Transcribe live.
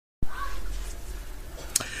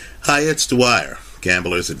Hi, it's Dwyer,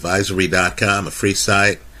 GamblersAdvisory.com, a free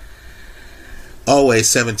site. Always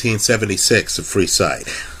 1776, a free site.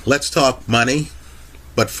 Let's talk money,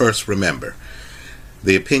 but first remember,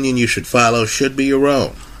 the opinion you should follow should be your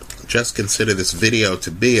own. Just consider this video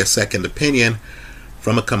to be a second opinion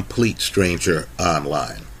from a complete stranger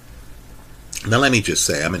online. Now let me just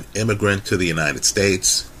say, I'm an immigrant to the United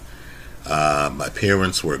States. My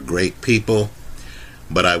parents were great people,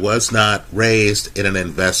 but I was not raised in an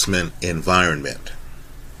investment environment.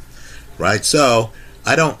 Right? So,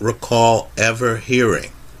 I don't recall ever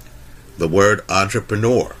hearing the word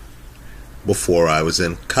entrepreneur before I was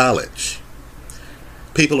in college.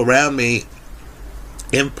 People around me,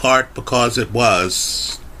 in part because it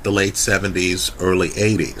was the late 70s, early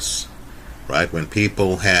 80s, right, when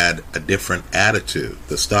people had a different attitude.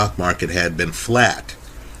 The stock market had been flat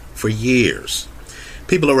for years.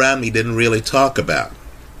 People around me didn't really talk about,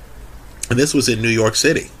 and this was in New York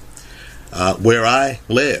City, where I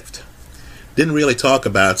lived. Didn't really talk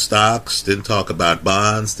about stocks, didn't talk about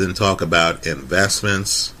bonds, didn't talk about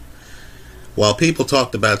investments. While people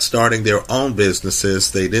talked about starting their own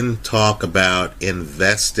businesses, they didn't talk about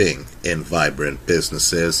investing in vibrant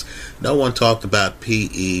businesses. No one talked about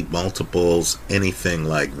PE multiples, anything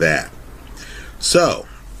like that. So,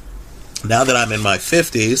 now that I'm in my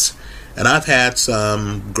 50s, and I've had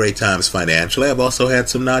some great times financially, I've also had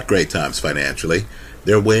some not great times financially.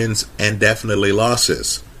 There are wins and definitely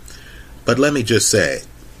losses. But let me just say,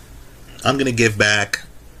 I'm going to give back.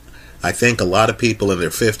 I think a lot of people in their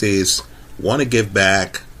 50s want to give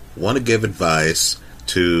back, want to give advice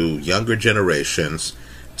to younger generations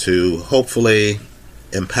to hopefully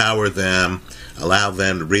empower them, allow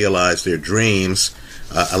them to realize their dreams,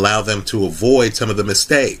 allow them to avoid some of the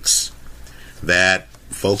mistakes that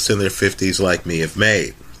folks in their 50s like me have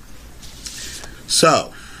made.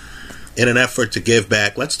 So, in an effort to give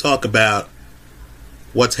back, let's talk about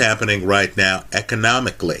what's happening right now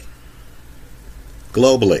economically,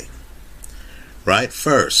 globally. Right?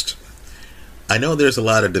 First, I know there's a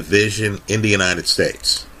lot of division in the United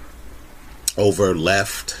States over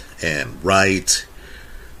left and right,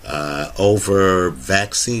 over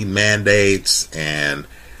vaccine mandates and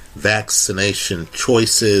vaccination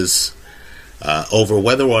choices, over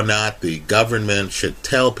whether or not the government should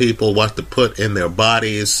tell people what to put in their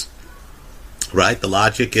bodies. Right? The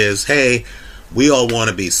logic is, hey, we all want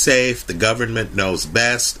to be safe. The government knows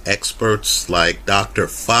best. Experts like Dr.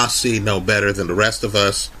 Fauci know better than the rest of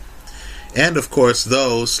us. And, of course,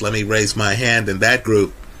 those, let me raise my hand in that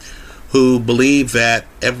group, who believe that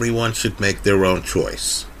everyone should make their own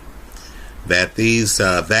choice. That these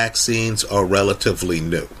vaccines are relatively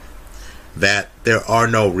new. That there are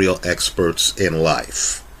no real experts in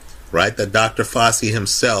life. Right? That Dr. Fauci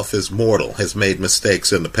himself is mortal, has made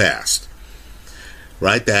mistakes in the past.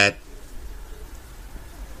 Right? That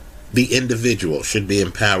the individual should be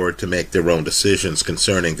empowered to make their own decisions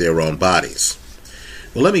concerning their own bodies.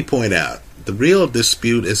 Well, let me point out, the real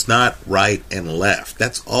dispute is not right and left.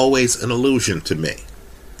 That's always an illusion to me.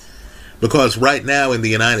 Because right now in the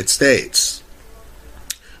United States,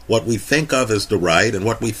 what we think of as the right and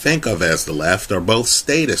what we think of as the left are both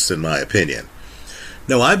status, in my opinion.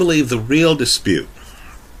 No, I believe the real dispute,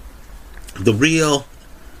 the real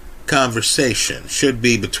conversation should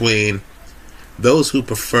be between those who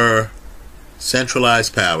prefer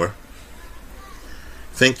centralized power,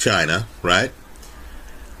 think China, right?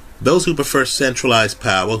 Those who prefer centralized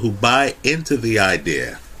power, who buy into the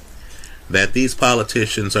idea that these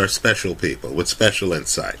politicians are special people with special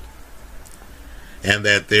insight, and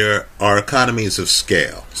that there are economies of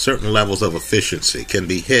scale, certain levels of efficiency can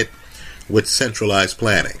be hit with centralized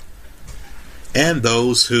planning, and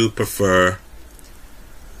those who prefer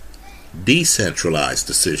decentralized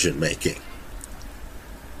decision making.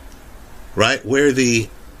 Right? Where the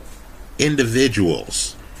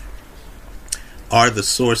individuals are the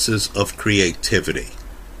sources of creativity.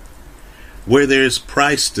 Where there's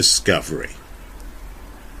price discovery.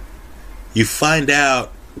 You find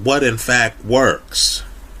out what in fact works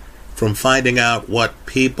from finding out what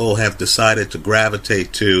people have decided to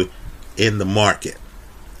gravitate to in the market.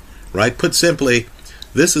 Right? Put simply,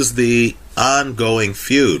 this is the ongoing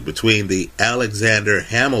feud between the Alexander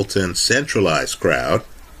Hamilton centralized crowd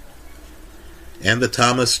and the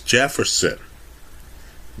Thomas Jefferson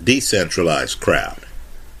decentralized crowd.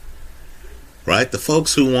 Right? The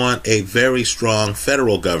folks who want a very strong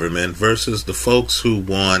federal government versus the folks who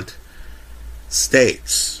want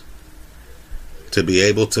states to be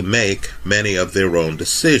able to make many of their own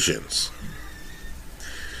decisions.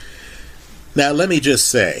 Now, let me just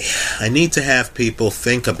say, I need to have people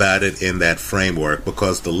think about it in that framework,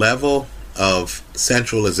 because the level of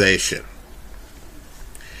centralization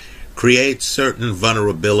creates certain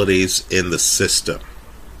vulnerabilities in the system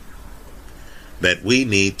that we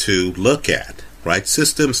need to look at, right?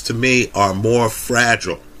 Systems, to me, are more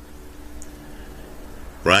fragile,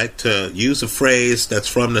 right? To use a phrase that's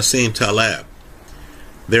from Nassim Taleb,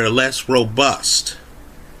 they're less robust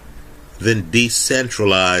than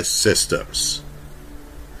decentralized systems.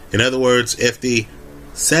 In other words, if the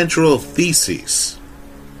central thesis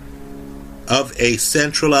of a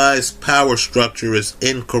centralized power structure is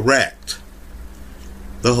incorrect,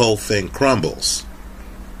 the whole thing crumbles.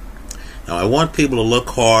 Now, I want people to look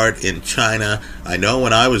hard in China. I know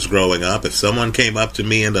when I was growing up, if someone came up to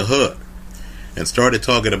me in the hood and started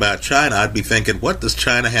talking about China, I'd be thinking, what does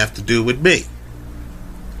China have to do with me?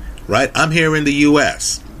 Right? I'm here in the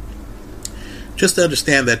U.S. Just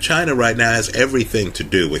understand that China right now has everything to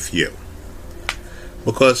do with you.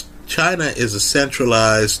 Because China is a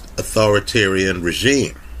centralized authoritarian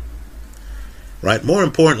regime. Right? More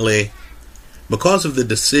importantly, because of the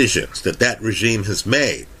decisions that that regime has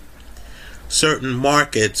made, certain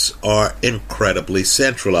markets are incredibly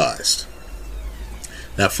centralized.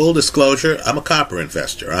 Now, full disclosure, I'm a copper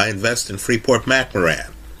investor. I invest in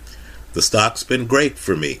Freeport-McMoRan. The stock's been great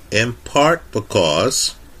for me, in part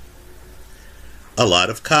because a lot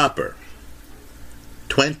of copper,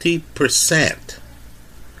 20%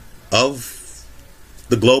 of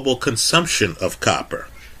the global consumption of copper,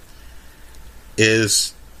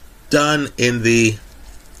 is done in the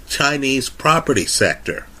Chinese property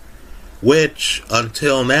sector, which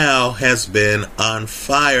until now has been on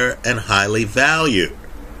fire and highly valued.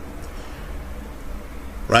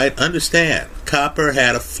 Right? Understand, copper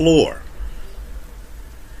had a floor.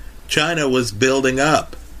 China was building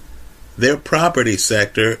up their property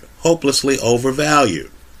sector hopelessly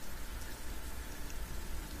overvalued.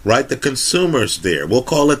 Right? The consumers there, we'll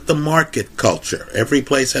call it the market culture. Every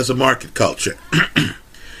place has a market culture.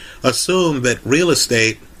 Assume that real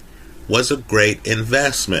estate was a great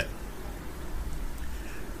investment.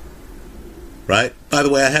 Right? By the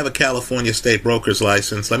way, I have a California state broker's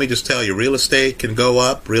license. Let me just tell you, real estate can go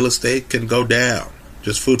up, real estate can go down.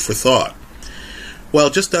 Just food for thought. Well,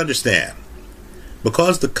 just understand,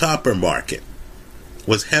 because the copper market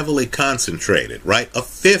was heavily concentrated, right? A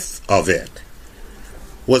fifth of it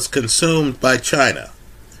was consumed by China.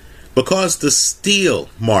 Because the steel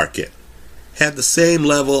market had the same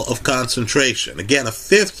level of concentration, again, a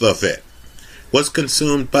fifth of it was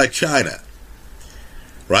consumed by China.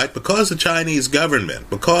 Right? Because the Chinese government,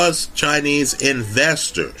 because Chinese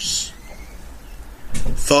investors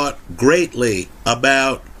thought greatly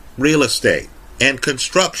about real estate and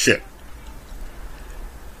construction,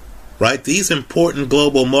 right? These important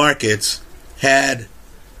global markets had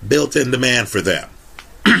built-in demand for them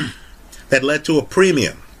that led to a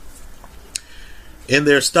premium in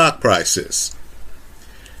their stock prices.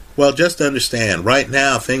 Well, just understand, right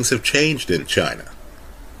now things have changed in China.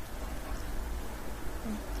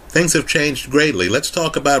 Things have changed greatly. Let's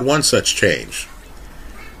talk about one such change.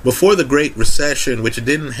 Before the Great Recession, which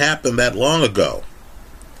didn't happen that long ago,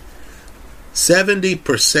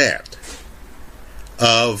 70%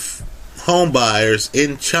 of home buyers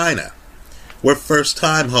in China were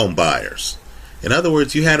first-time home buyers. In other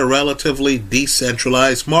words, you had a relatively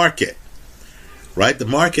decentralized market. Right? The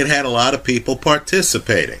market had a lot of people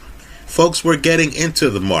participating. Folks were getting into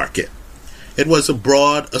the market. It was a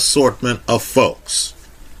broad assortment of folks.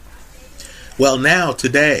 Well, now,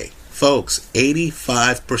 today, folks,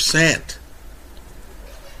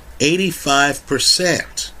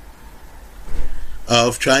 85%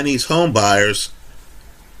 of Chinese home buyers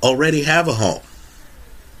already have a home.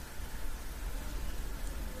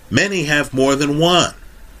 Many have more than one.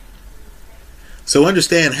 So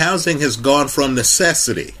understand, housing has gone from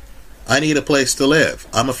necessity. I need a place to live.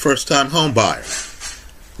 I'm a first-time home buyer.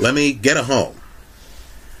 Let me get a home.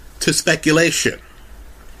 To speculation.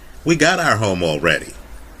 We got our home already.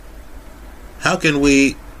 How can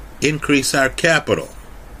we increase our capital?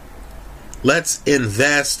 Let's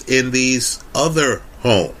invest in these other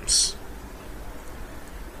homes.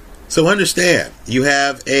 So understand, you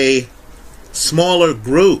have a smaller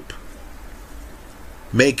group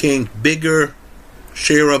making bigger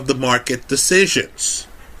share of the market decisions.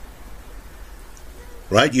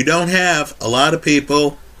 Right? You don't have a lot of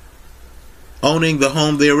people owning the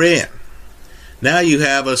home they're in. Now you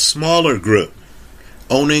have a smaller group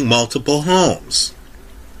owning multiple homes.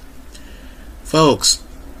 Folks,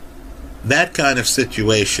 that kind of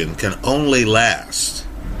situation can only last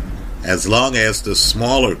as long as the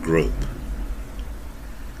smaller group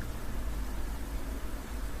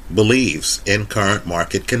believes in current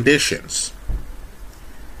market conditions.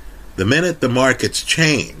 The minute the markets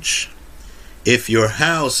change, if your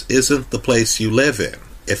house isn't the place you live in,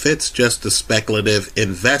 if it's just a speculative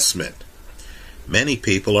investment, many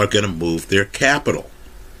people are going to move their capital.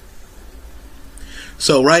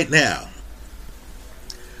 So right now,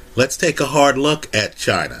 let's take a hard look at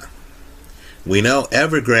China. We know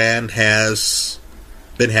Evergrande has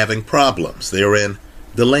been having problems. They're in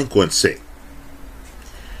delinquency.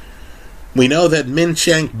 We know that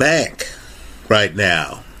Minsheng Bank right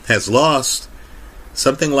now has lost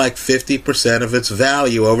something like 50% of its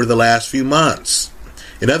value over the last few months.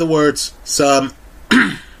 In other words, some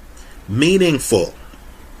meaningful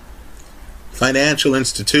financial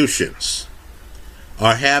institutions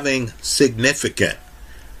are having significant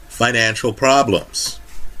financial problems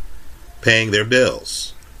paying their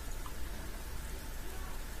bills.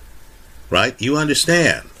 Right? You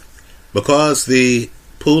understand. Because the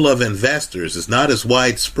pool of investors is not as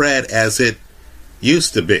widespread as it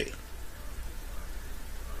used to be.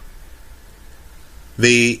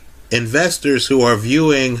 The investors who are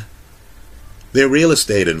viewing their real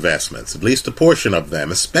estate investments, at least a portion of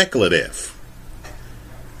them, as speculative,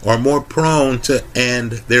 are more prone to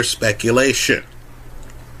end their speculation.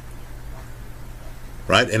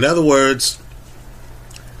 Right? In other words,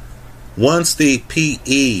 once the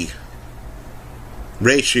PE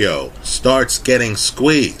ratio starts getting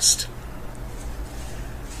squeezed,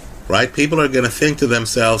 right, people are going to think to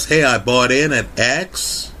themselves, hey, I bought in at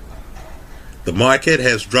X, the market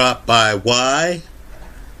has dropped by Y,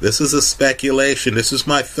 this is a speculation, this is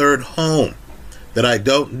my third home that I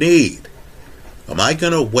don't need. Am I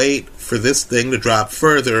going to wait for this thing to drop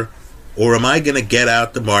further, or am I going to get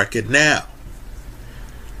out the market now?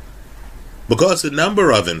 Because the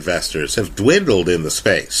number of investors have dwindled in the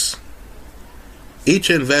space, each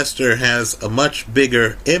investor has a much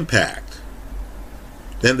bigger impact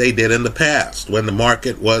than they did in the past when the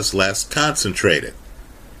market was less concentrated.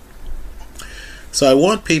 So I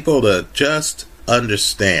want people to just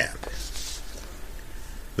understand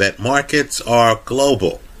that markets are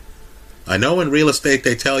global. I know in real estate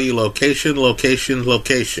they tell you location, location,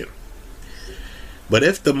 location. But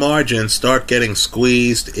if the margins start getting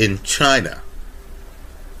squeezed in China,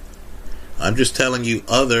 I'm just telling you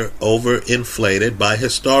other overinflated by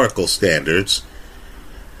historical standards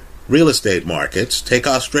real estate markets, take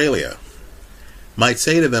Australia, might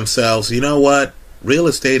say to themselves, you know what, real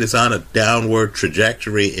estate is on a downward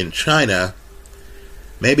trajectory in China.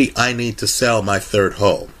 Maybe I need to sell my third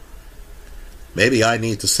home. Maybe I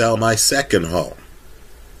need to sell my second home.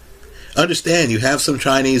 Understand, you have some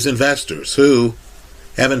Chinese investors who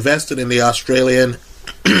have invested in the Australian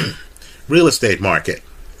real estate market.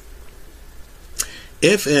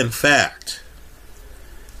 If, in fact,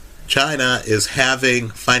 China is having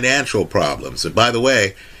financial problems, and by the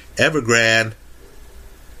way, Evergrande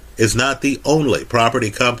is not the only property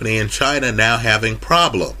company in China now having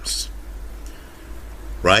problems,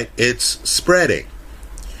 right? It's spreading.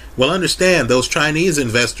 Well, understand, those Chinese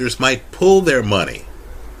investors might pull their money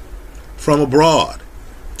from abroad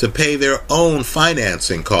to pay their own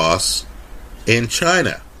financing costs in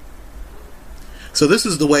China. So this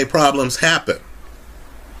is the way problems happen.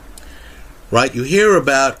 Right? You hear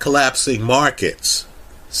about collapsing markets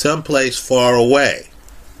someplace far away.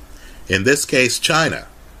 In this case, China.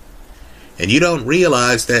 And you don't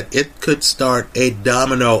realize that it could start a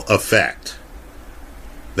domino effect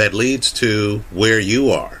that leads to where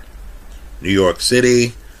you are. New York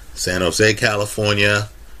City, San Jose, California,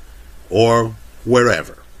 or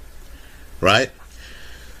wherever. Right?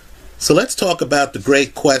 So let's talk about the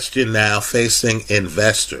great question now facing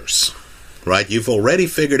investors. Right? You've already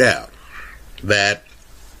figured out that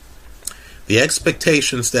the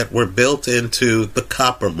expectations that were built into the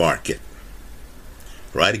copper market,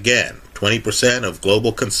 right, again, 20% of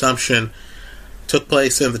global consumption took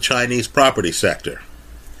place in the Chinese property sector.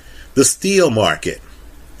 The steel market,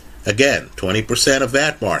 again, 20% of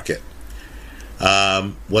that market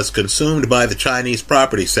was consumed by the Chinese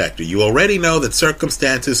property sector. You already know that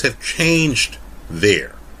circumstances have changed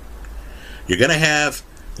there. You're going to have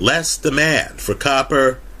less demand for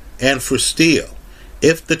copper and for steel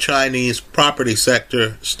if the Chinese property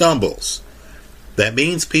sector stumbles. That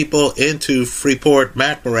means people into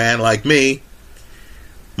Freeport-McMoRan like me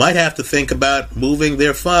might have to think about moving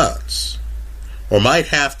their funds, or might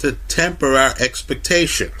have to temper our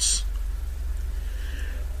expectations.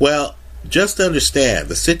 Well, just understand,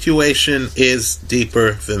 the situation is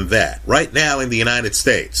deeper than that. Right now in the United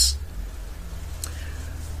States,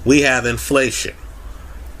 we have inflation.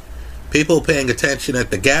 People paying attention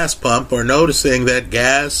at the gas pump are noticing that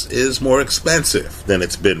gas is more expensive than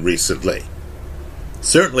it's been recently.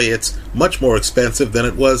 Certainly, it's much more expensive than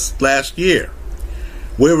it was last year.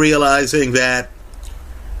 We're realizing that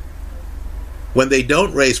when they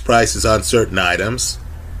don't raise prices on certain items,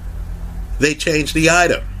 they change the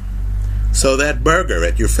item. So that burger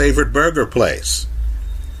at your favorite burger place,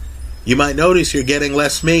 you might notice you're getting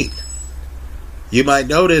less meat. You might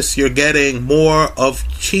notice you're getting more of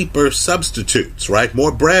cheaper substitutes, right?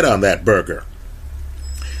 More bread on that burger.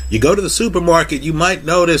 You go to the supermarket, you might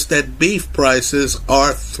notice that beef prices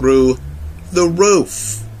are through the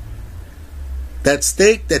roof. That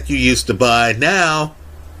steak that you used to buy now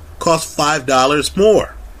costs $5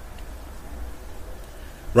 more.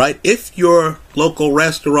 Right? If your local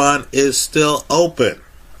restaurant is still open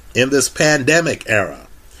in this pandemic era,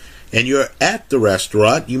 and you're at the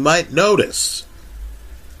restaurant, you might notice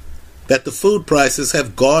that the food prices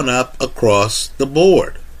have gone up across the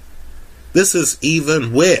board. This is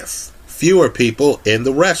even with fewer people in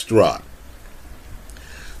the restaurant.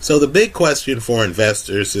 So the big question for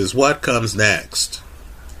investors is, what comes next?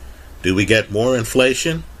 Do we get more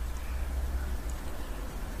inflation?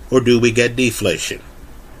 Or do we get deflation?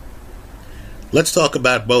 Let's talk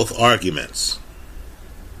about both arguments.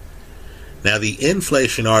 Now, the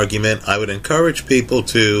inflation argument, I would encourage people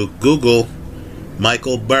to Google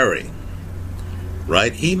Michael Burry.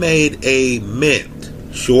 Right? He made a mint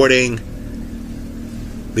shorting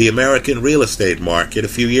the American real estate market a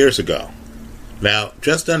few years ago. Now,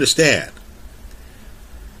 just understand,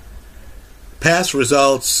 past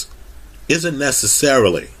results isn't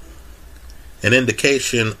necessarily an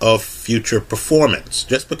indication of future performance.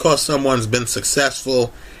 Just because someone's been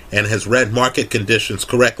successful and has read market conditions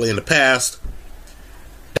correctly in the past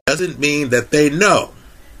doesn't mean that they know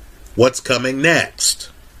what's coming next.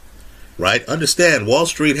 Right? Understand, Wall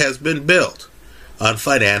Street has been built on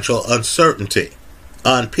financial uncertainty,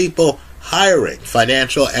 on people hiring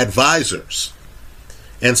financial advisors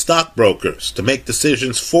and stockbrokers to make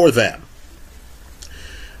decisions for them.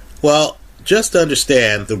 Well, just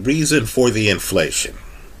understand the reason for the inflation.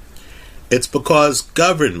 It's because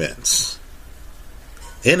governments,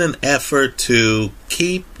 in an effort to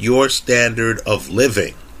keep your standard of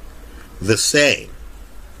living the same,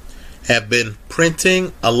 have been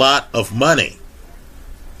printing a lot of money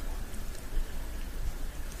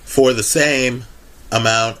for the same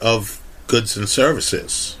amount of goods and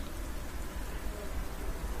services.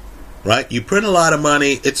 Right? You print a lot of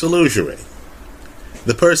money, it's illusory.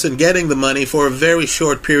 The person getting the money for a very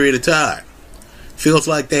short period of time feels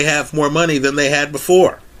like they have more money than they had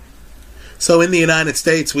before. So in the United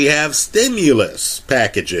States, we have stimulus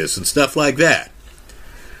packages and stuff like that.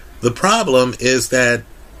 The problem is that,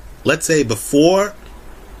 let's say before,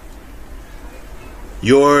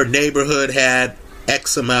 your neighborhood had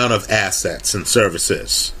X amount of assets and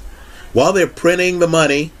services. While they're printing the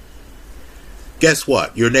money, guess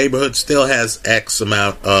what? Your neighborhood still has X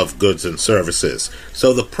amount of goods and services.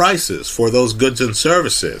 So the prices for those goods and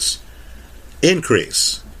services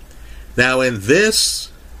increase. Now, in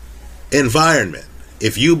this environment,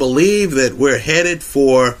 if you believe that we're headed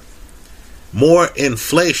for more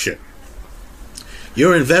inflation,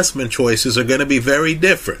 your investment choices are going to be very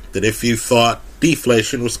different than if you thought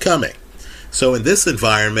deflation was coming. So in this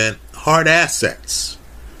environment, hard assets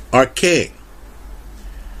are king.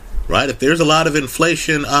 Right? If there's a lot of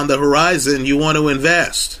inflation on the horizon, you want to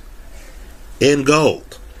invest in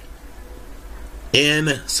gold,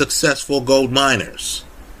 in successful gold miners,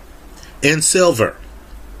 in silver.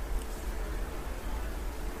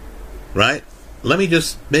 Right? Let me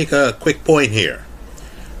just make a quick point here.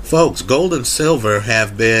 Folks, gold and silver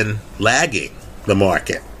have been lagging the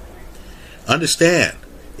market. Understand,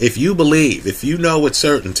 if you believe, if you know with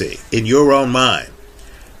certainty in your own mind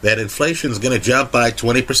that inflation is going to jump by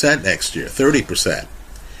 20% next year, 30%,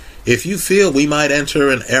 if you feel we might enter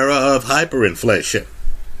an era of hyperinflation,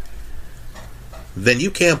 then you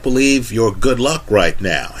can't believe your good luck right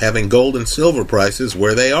now, having gold and silver prices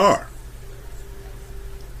where they are.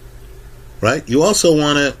 Right? You also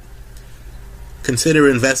want to consider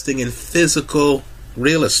investing in physical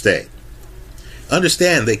real estate.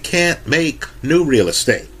 Understand, they can't make new real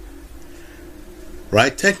estate.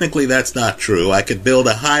 Right? Technically, that's not true. I could build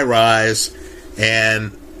a high-rise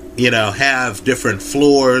and, have different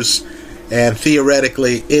floors and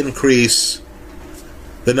theoretically increase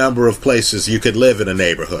the number of places you could live in a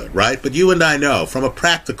neighborhood, right? But you and I know, from a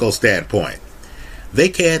practical standpoint, they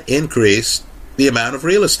can't increase the amount of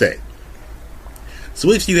real estate.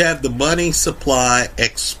 So if you have the money supply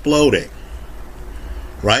exploding,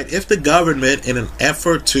 right? If the government, in an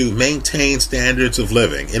effort to maintain standards of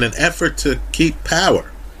living, in an effort to keep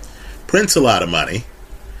power, prints a lot of money,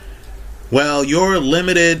 well, your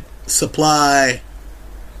limited supply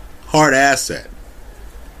hard asset,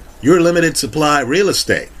 your limited supply real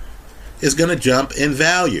estate, is going to jump in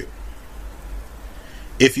value.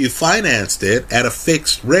 If you financed it at a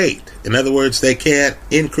fixed rate, in other words, they can't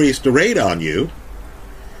increase the rate on you,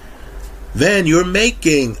 then you're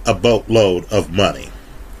making a boatload of money,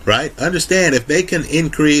 right? Understand, if they can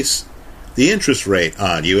increase the interest rate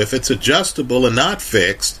on you, if it's adjustable and not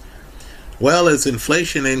fixed, well, as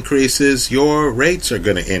inflation increases, your rates are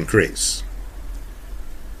going to increase.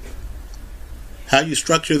 How you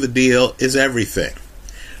structure the deal is everything.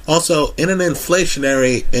 Also, in an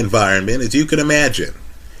inflationary environment, as you can imagine,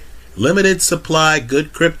 limited supply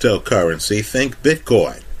good cryptocurrency, think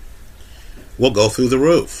Bitcoin, will go through the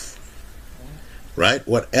roof, right?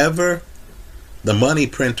 Whatever the money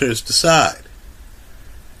printers decide,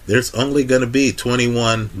 there's only going to be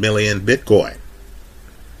 21 million Bitcoin,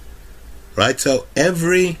 right? So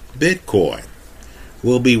every Bitcoin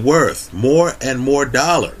will be worth more and more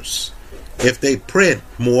dollars if they print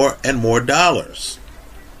more and more dollars.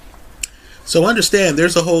 So understand,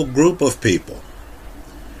 there's a whole group of people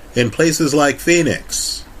in places like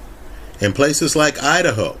Phoenix, in places like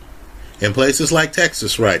Idaho, in places like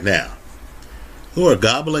Texas right now, who are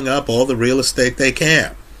gobbling up all the real estate they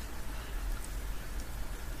can.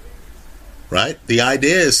 Right? The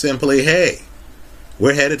idea is simply, hey,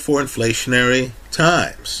 we're headed for inflationary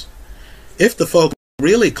times. If the folk are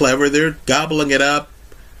really clever, they're gobbling it up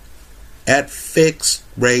at fixed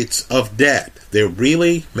rates of debt. They're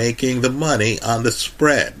really making the money on the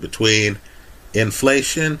spread between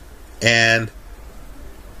inflation and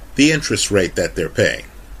the interest rate that they're paying.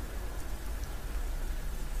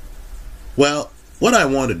 Well, what I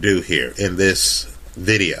want to do here in this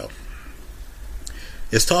video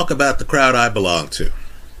is talk about the crowd I belong to,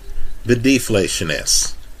 the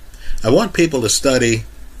deflationists. I want people to study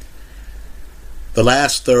the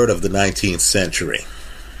last third of the 19th century,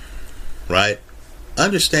 right?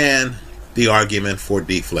 Understand the argument for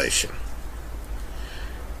deflation.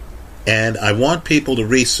 And I want people to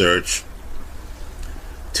research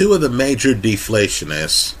two of the major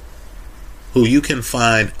deflationists who you can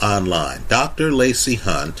find online, Dr. Lacey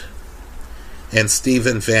Hunt and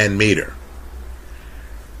Stephen Van Meter.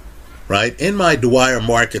 Right? In my Dwyer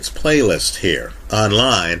Markets playlist here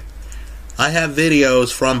online, I have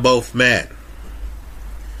videos from both men.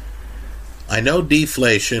 I know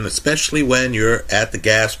deflation, especially when you're at the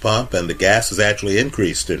gas pump and the gas has actually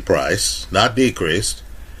increased in price, not decreased.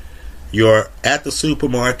 You're at the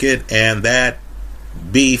supermarket and that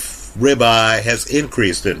beef ribeye has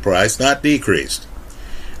increased in price, not decreased.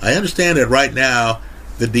 I understand that right now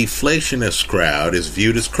the deflationist crowd is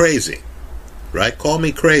viewed as crazy, right? Call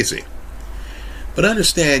me crazy. But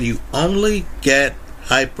understand, you only get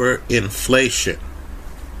hyperinflation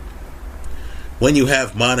when you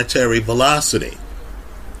have monetary velocity,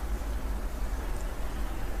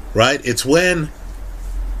 right? It's when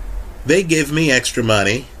they give me extra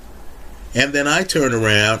money and then I turn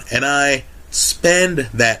around and I spend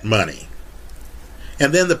that money.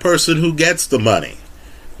 And then the person who gets the money,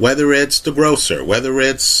 whether it's the grocer, whether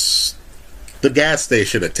it's the gas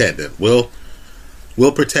station attendant, we'll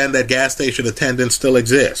pretend that gas station attendants still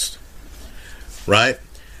exist, right?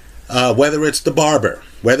 Whether it's the barber,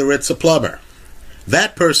 whether it's a plumber,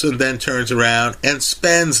 that person then turns around and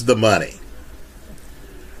spends the money,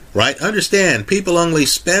 right? Understand, people only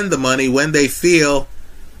spend the money when they feel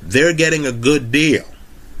they're getting a good deal.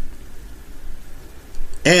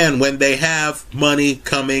 And when they have money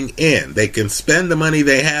coming in, they can spend the money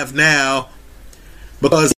they have now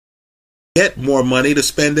because they get more money to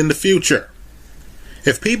spend in the future.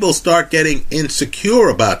 If people start getting insecure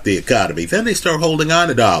about the economy, then they start holding on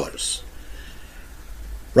to dollars.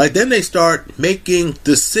 Right? Then they start making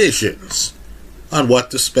decisions on what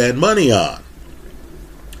to spend money on.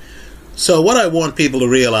 So what I want people to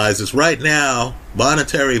realize is right now,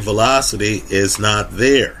 monetary velocity is not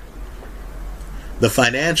there. The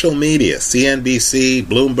financial media, CNBC,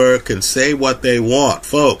 Bloomberg, can say what they want.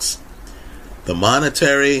 Folks, the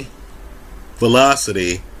monetary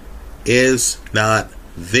velocity is not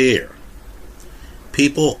there.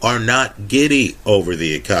 People are not giddy over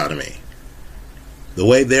the economy. The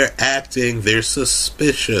way they're acting, they're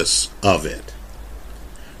suspicious of it.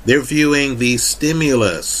 They're viewing these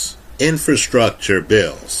stimulus, infrastructure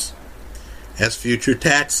bills as future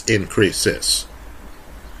tax increases.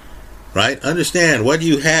 Right? Understand, what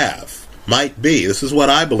you have might be, this is what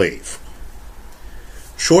I believe,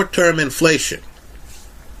 short-term inflation.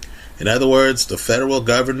 In other words, the federal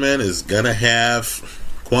government is going to have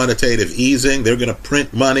quantitative easing. They're going to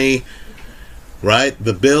print money, right?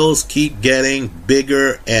 The bills keep getting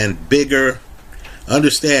bigger and bigger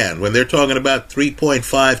Understand, when they're talking about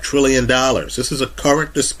 $3.5 trillion, this is a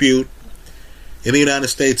current dispute in the United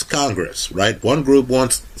States Congress, right? One group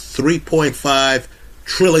wants $3.5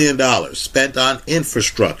 trillion spent on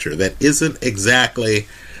infrastructure that isn't exactly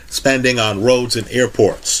spending on roads and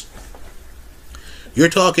airports. You're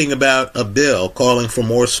talking about a bill calling for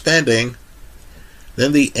more spending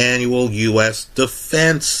than the annual U.S.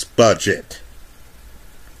 defense budget.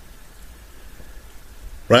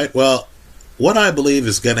 Right? Well, what I believe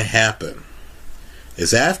is going to happen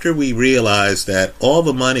is after we realize that all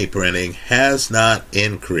the money printing has not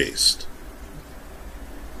increased,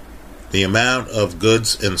 the amount of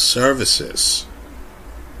goods and services,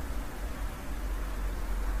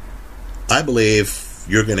 I believe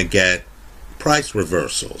you're going to get price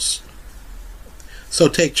reversals. So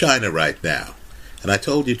take China right now. And I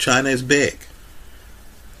told you China is big.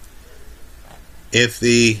 If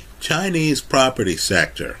the Chinese property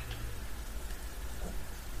sector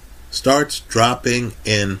starts dropping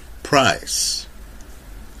in price,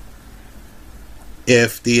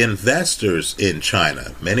 if the investors in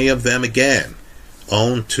China, many of them again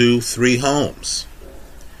own 2-3 homes,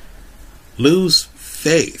 lose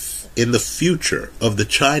faith in the future of the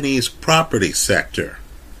Chinese property sector,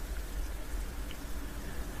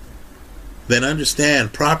 then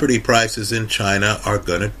understand property prices in China are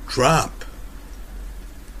going to drop.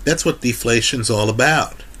 That's what deflation's all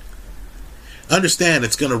about. Understand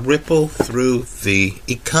it's going to ripple through the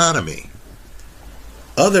economy.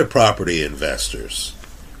 Other property investors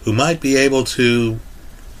who might be able to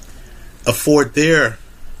afford their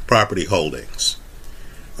property holdings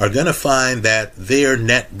are going to find that their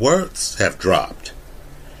net worths have dropped,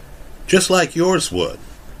 just like yours would.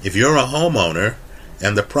 If you're a homeowner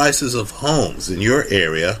and the prices of homes in your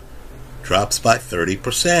area drops by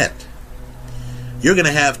 30%, you're going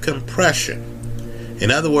to have compression. In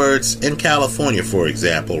other words, in California, for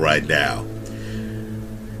example, right now,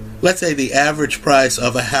 let's say the average price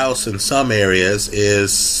of a house in some areas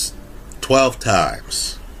is 12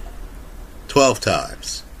 times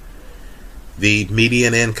the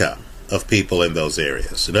median income of people in those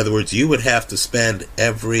areas. In other words, you would have to spend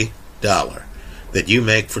every dollar that you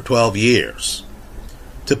make for 12 years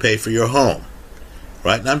to pay for your home.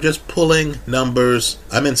 Right? And I'm just pulling numbers.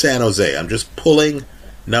 I'm in San Jose. I'm just pulling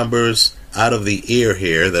numbers out of the air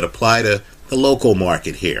here that apply to the local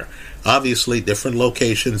market here. Obviously, different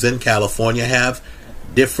locations in California have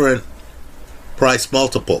different price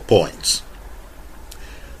multiple points.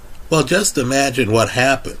 Well, just imagine what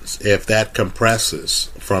happens if that compresses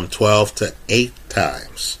from 12 to 8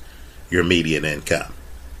 times your median income.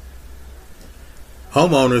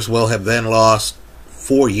 Homeowners will have then lost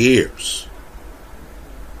 4 years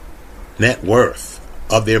net worth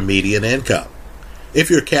of their median income. If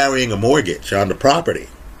you're carrying a mortgage on the property,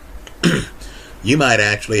 you might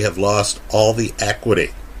actually have lost all the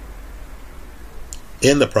equity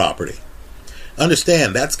in the property.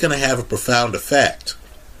 Understand, that's going to have a profound effect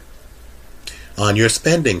on your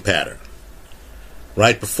spending pattern.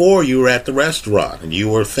 Right before, you were at the restaurant and you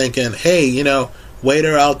were thinking, hey,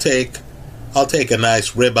 waiter, I'll take a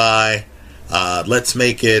nice ribeye. Let's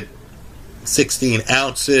make it 16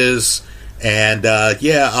 ounces. And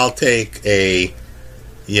I'll take a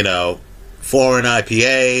foreign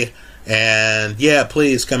IPA. And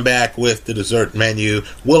please come back with the dessert menu.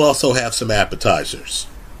 We'll also have some appetizers.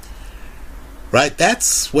 Right?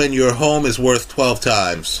 That's when your home is worth 12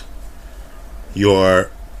 times your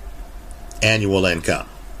annual income.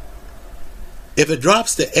 If it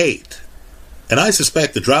drops to 8, and I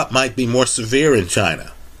suspect the drop might be more severe in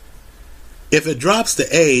China. If it drops to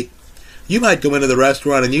 8, you might go into the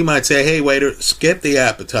restaurant and you might say, hey, waiter, skip the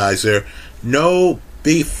appetizer. No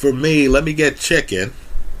beef for me. Let me get chicken.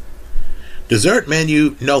 Dessert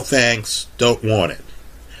menu, no thanks. Don't want it.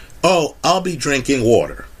 Oh, I'll be drinking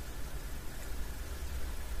water.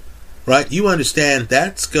 Right? You understand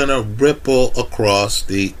that's going to ripple across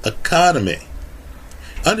the economy.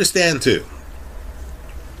 Understand, too,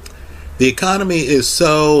 the economy is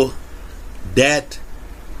so debt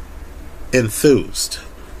enthused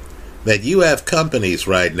that you have companies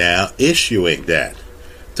right now issuing debt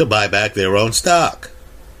to buy back their own stock.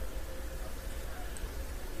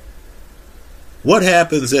 What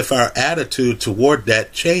happens if our attitude toward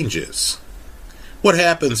debt changes? What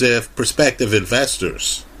happens if prospective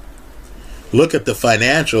investors look at the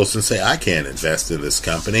financials and say, I can't invest in this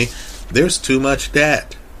company. There's too much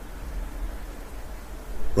debt.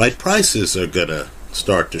 Right? Prices are going to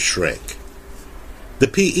start to shrink. The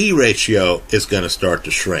PE ratio is going to start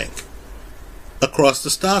to shrink. Across the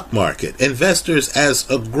stock market, investors as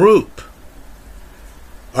a group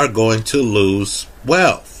are going to lose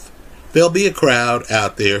wealth. There'll be a crowd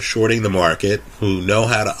out there shorting the market who know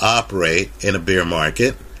how to operate in a bear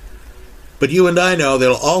market. But you and I know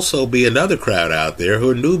there'll also be another crowd out there who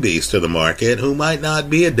are newbies to the market who might not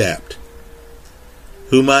be adept,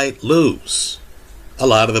 who might lose a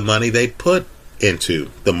lot of the money they put into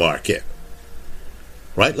the market.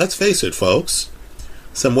 Right? Let's face it, folks.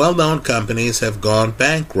 Some well-known companies have gone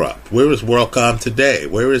bankrupt. Where is WorldCom today?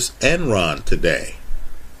 Where is Enron today?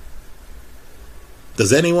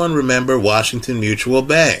 Does anyone remember Washington Mutual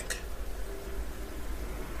Bank?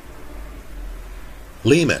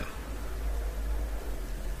 Lehman.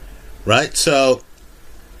 Right? So,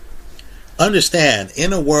 understand,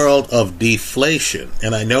 in a world of deflation,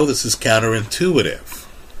 and I know this is counterintuitive,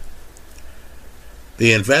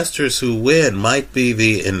 the investors who win might be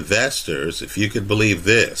the investors, if you could believe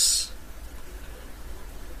this,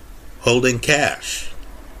 holding cash.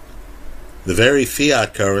 The very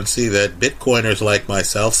fiat currency that Bitcoiners like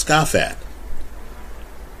myself scoff at.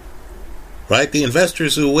 Right? The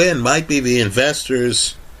investors who win might be the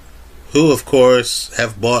investors who, of course,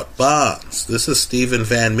 have bought bonds. This is Stephen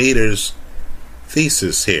Van Meter's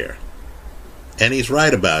thesis here. And he's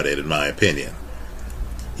right about it, in my opinion.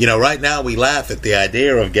 You know, right now we laugh at the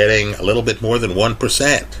idea of getting a little bit more than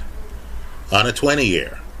 1% on a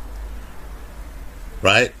 20-year.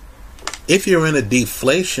 Right? If you're in a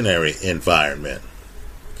deflationary environment,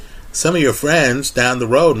 some of your friends down the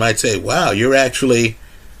road might say, wow, you're actually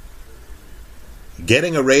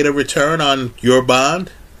getting a rate of return on your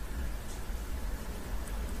bond?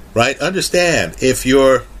 Right? Understand, if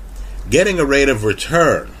you're getting a rate of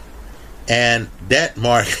return and debt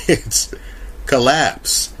markets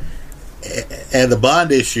collapse and the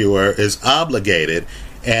bond issuer is obligated,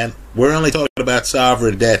 and we're only talking about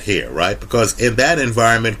sovereign debt here, right? Because in that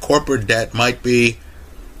environment, corporate debt might be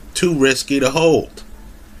too risky to hold,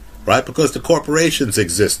 right? Because the corporation's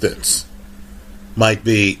existence might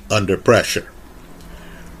be under pressure,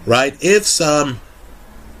 right? If some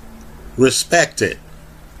respected,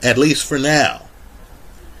 at least for now,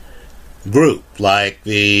 group like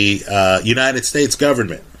the United States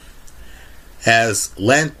government has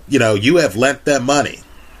lent, you have lent them money,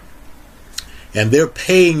 and they're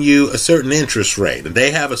paying you a certain interest rate, and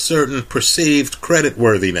they have a certain perceived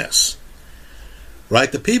creditworthiness, right?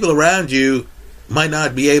 The people around you might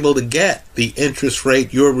not be able to get the interest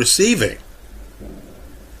rate you're receiving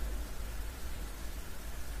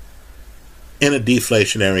in a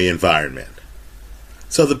deflationary environment.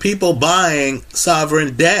 So the people buying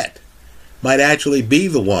sovereign debt might actually be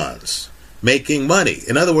the ones making money.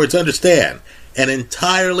 In other words, understand, an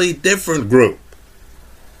entirely different group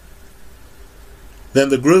than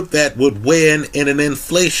the group that would win in an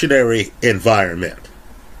inflationary environment.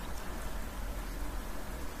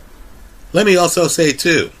 Let me also say,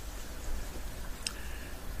 too,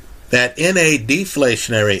 that in a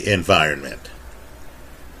deflationary environment,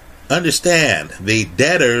 understand, the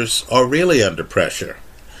debtors are really under pressure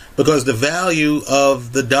because the value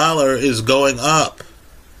of the dollar is going up.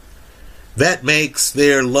 That makes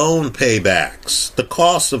their loan paybacks, the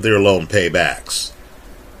cost of their loan paybacks,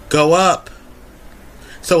 go up.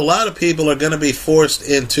 So a lot of people are going to be forced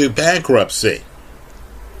into bankruptcy.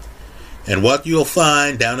 And what you'll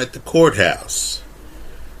find down at the courthouse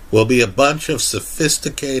will be a bunch of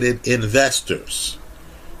sophisticated investors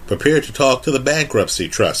prepared to talk to the bankruptcy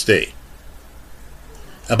trustee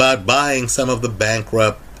about buying some of the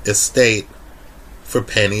bankrupt estate for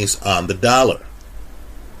pennies on the dollar.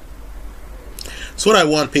 So what I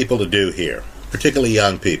want people to do here, particularly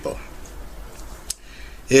young people,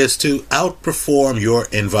 is to outperform your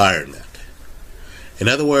environment. In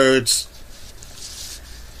other words,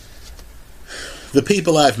 the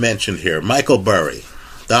people I've mentioned here, Michael Burry,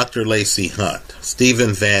 Dr. Lacey Hunt,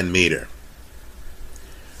 Stephen Van Meter,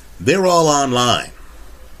 they're all online.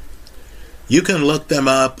 You can look them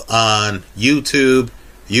up on YouTube.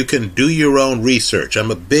 You can do your own research.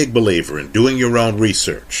 I'm a big believer in doing your own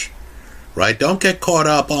research. Right? Don't get caught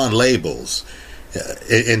up on labels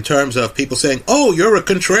in terms of people saying, oh, you're a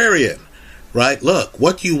contrarian. Right? Look,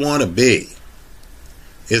 what you want to be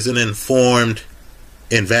is an informed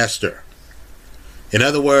investor. In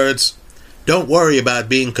other words, don't worry about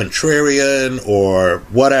being contrarian or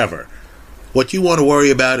whatever. What you want to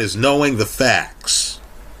worry about is knowing the facts.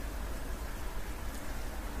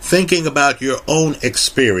 Thinking about your own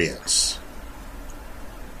experience.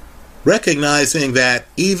 Recognizing that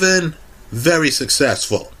even very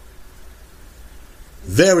successful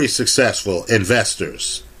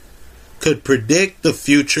investors could predict the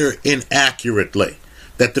future inaccurately.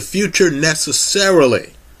 That the future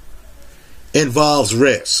necessarily involves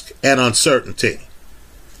risk and uncertainty.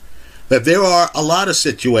 that there are a lot of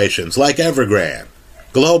situations like Evergrande,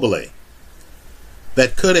 globally,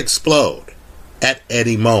 that could explode at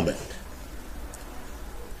any moment.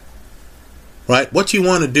 Right? What you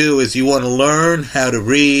want to do is you want to learn how to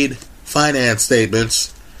read finance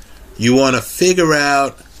statements. You want to figure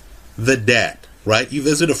out the debt, right? You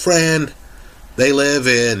visit a friend, they live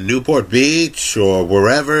in Newport Beach or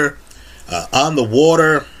wherever, on the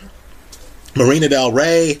water, Marina del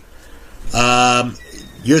Rey.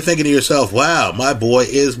 You're thinking to yourself, wow, my boy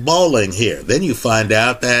is balling here. Then you find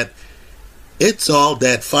out that it's all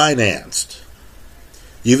debt financed.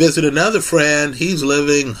 You visit another friend, he's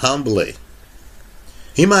living humbly.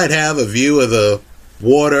 He might have a view of the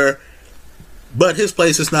water, but his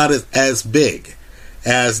place is not as big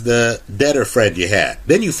as the debtor friend you had.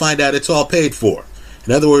 Then you find out it's all paid for.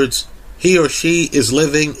 In other words, he or she is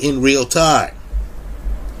living in real time.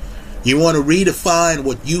 You want to redefine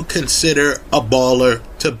what you consider a baller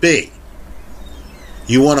to be.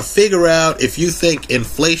 You want to figure out if you think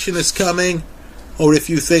inflation is coming or if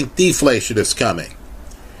you think deflation is coming.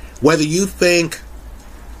 Whether you think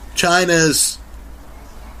China's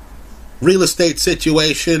real estate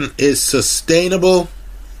situation is sustainable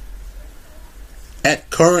at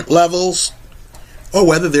current levels or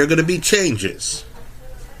whether there are going to be changes.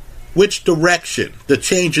 Which direction the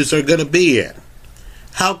changes are going to be in.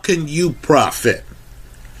 How can you profit?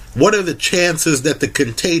 What are the chances that the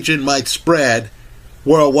contagion might spread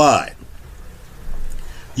worldwide?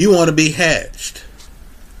 You want to be hedged.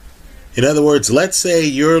 In other words, let's say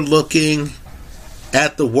you're looking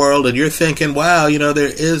at the world and you're thinking, wow, there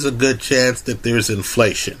is a good chance that there's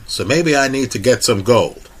inflation. So maybe I need to get some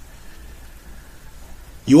gold.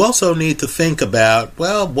 You also need to think about,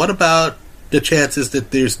 well, what about the chances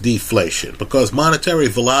that there's deflation? Because monetary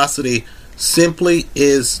velocity simply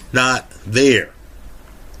is not there.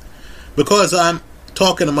 Because I'm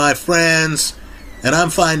talking to my friends and I'm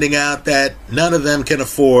finding out that none of them can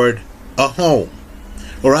afford a home.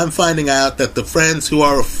 Or I'm finding out that the friends who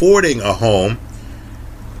are affording a home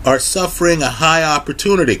are suffering a high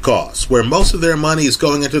opportunity cost, where most of their money is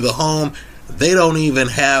going into the home. They don't even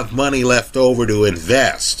have money left over to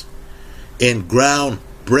invest in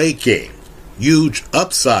groundbreaking, huge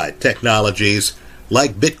upside technologies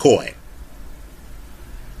like Bitcoin.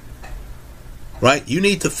 Right? You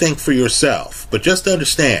need to think for yourself. But just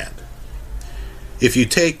understand, if you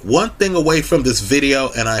take one thing away from this video,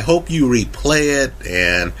 and I hope you replay it,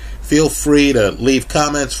 and feel free to leave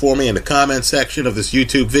comments for me in the comment section of this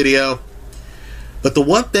YouTube video. But the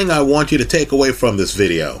one thing I want you to take away from this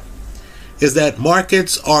video is that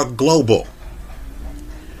markets are global.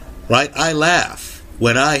 Right? I laugh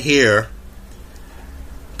when I hear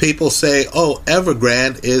people say, oh,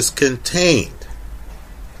 Evergrande is contained.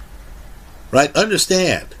 Right?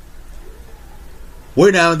 Understand,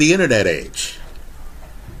 we're now in the internet age.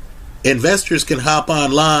 Investors can hop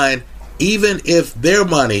online even if their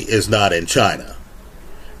money is not in China.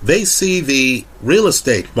 They see the real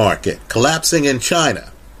estate market collapsing in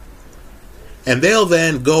China. And they'll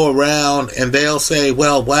then go around and they'll say,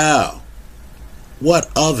 well, wow,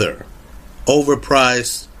 what other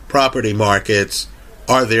overpriced property markets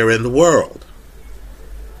are there in the world?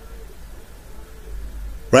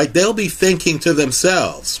 Right? They'll be thinking to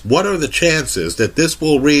themselves, what are the chances that this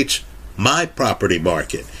will reach my property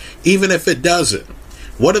market? Even if it doesn't,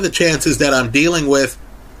 what are the chances that I'm dealing with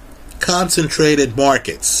concentrated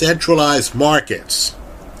markets, centralized markets,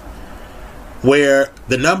 where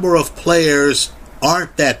the number of players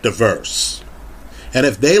aren't that diverse? And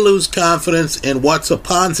if they lose confidence in what's a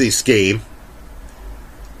Ponzi scheme,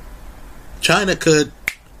 China could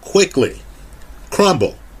quickly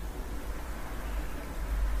crumble.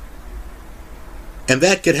 And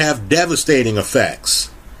that could have devastating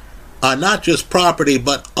effects on not just property,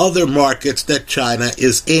 but other markets that China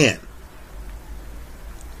is in.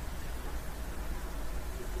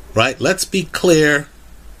 Right? Let's be clear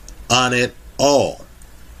on it all.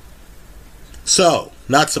 So,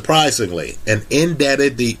 not surprisingly, an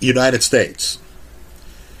indebted the United States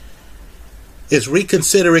is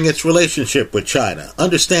reconsidering its relationship with China.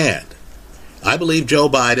 Understand, I believe Joe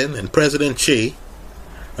Biden and President Xi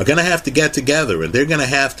are going to have to get together, and they're going to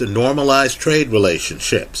have to normalize trade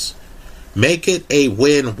relationships. Make it a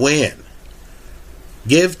win-win.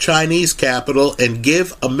 Give Chinese capital and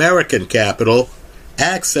give American capital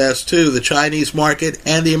access to the Chinese market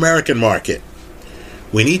and the American market.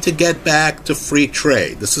 We need to get back to free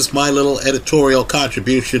trade. This is my little editorial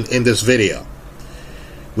contribution in this video.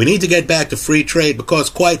 We need to get back to free trade because,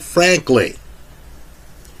 quite frankly,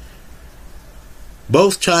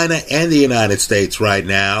 both China and the United States right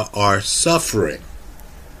now are suffering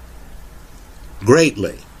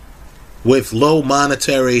greatly with low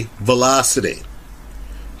monetary velocity.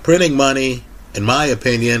 Printing money, in my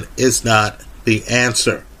opinion, is not the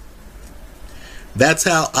answer. That's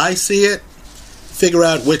how I see it. Figure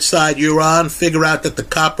out which side you're on. Figure out that the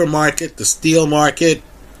copper market, the steel market,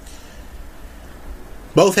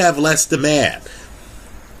 both have less demand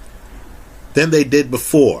than they did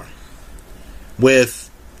before,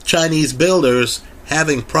 with Chinese builders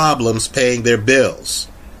having problems paying their bills.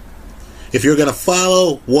 If you're going to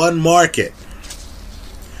follow one market,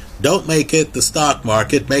 don't make it the stock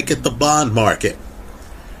market, make it the bond market.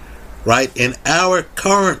 Right? In our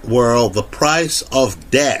current world, the price of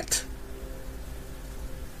debt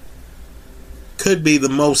could be the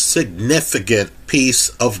most significant piece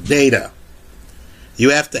of data. You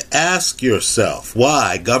have to ask yourself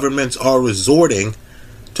why governments are resorting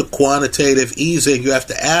to quantitative easing. You have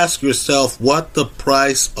to ask yourself what the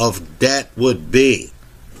price of debt would be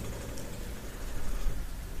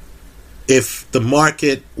if the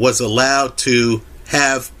market was allowed to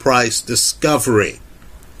have price discovery.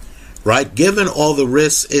 Right? Given all the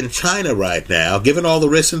risks in China right now, given all the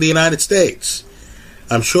risks in the United States,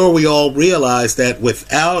 I'm sure we all realize that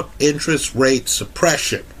without interest rate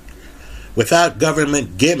suppression, without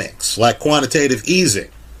government gimmicks like quantitative easing,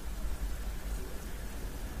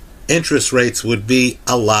 interest rates would be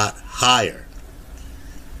a lot higher.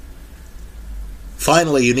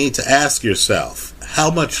 Finally, you need to ask yourself, how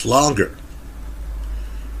much longer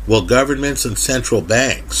will governments and central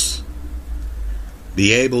banks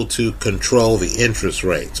be able to control the interest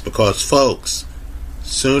rates? Because, folks,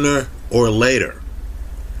 sooner or later,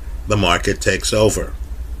 the market takes over.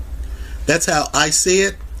 That's how I see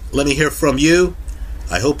it. Let me hear from you.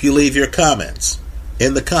 I hope you leave your comments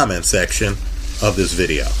in the comment section of this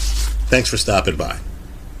video. Thanks for stopping by.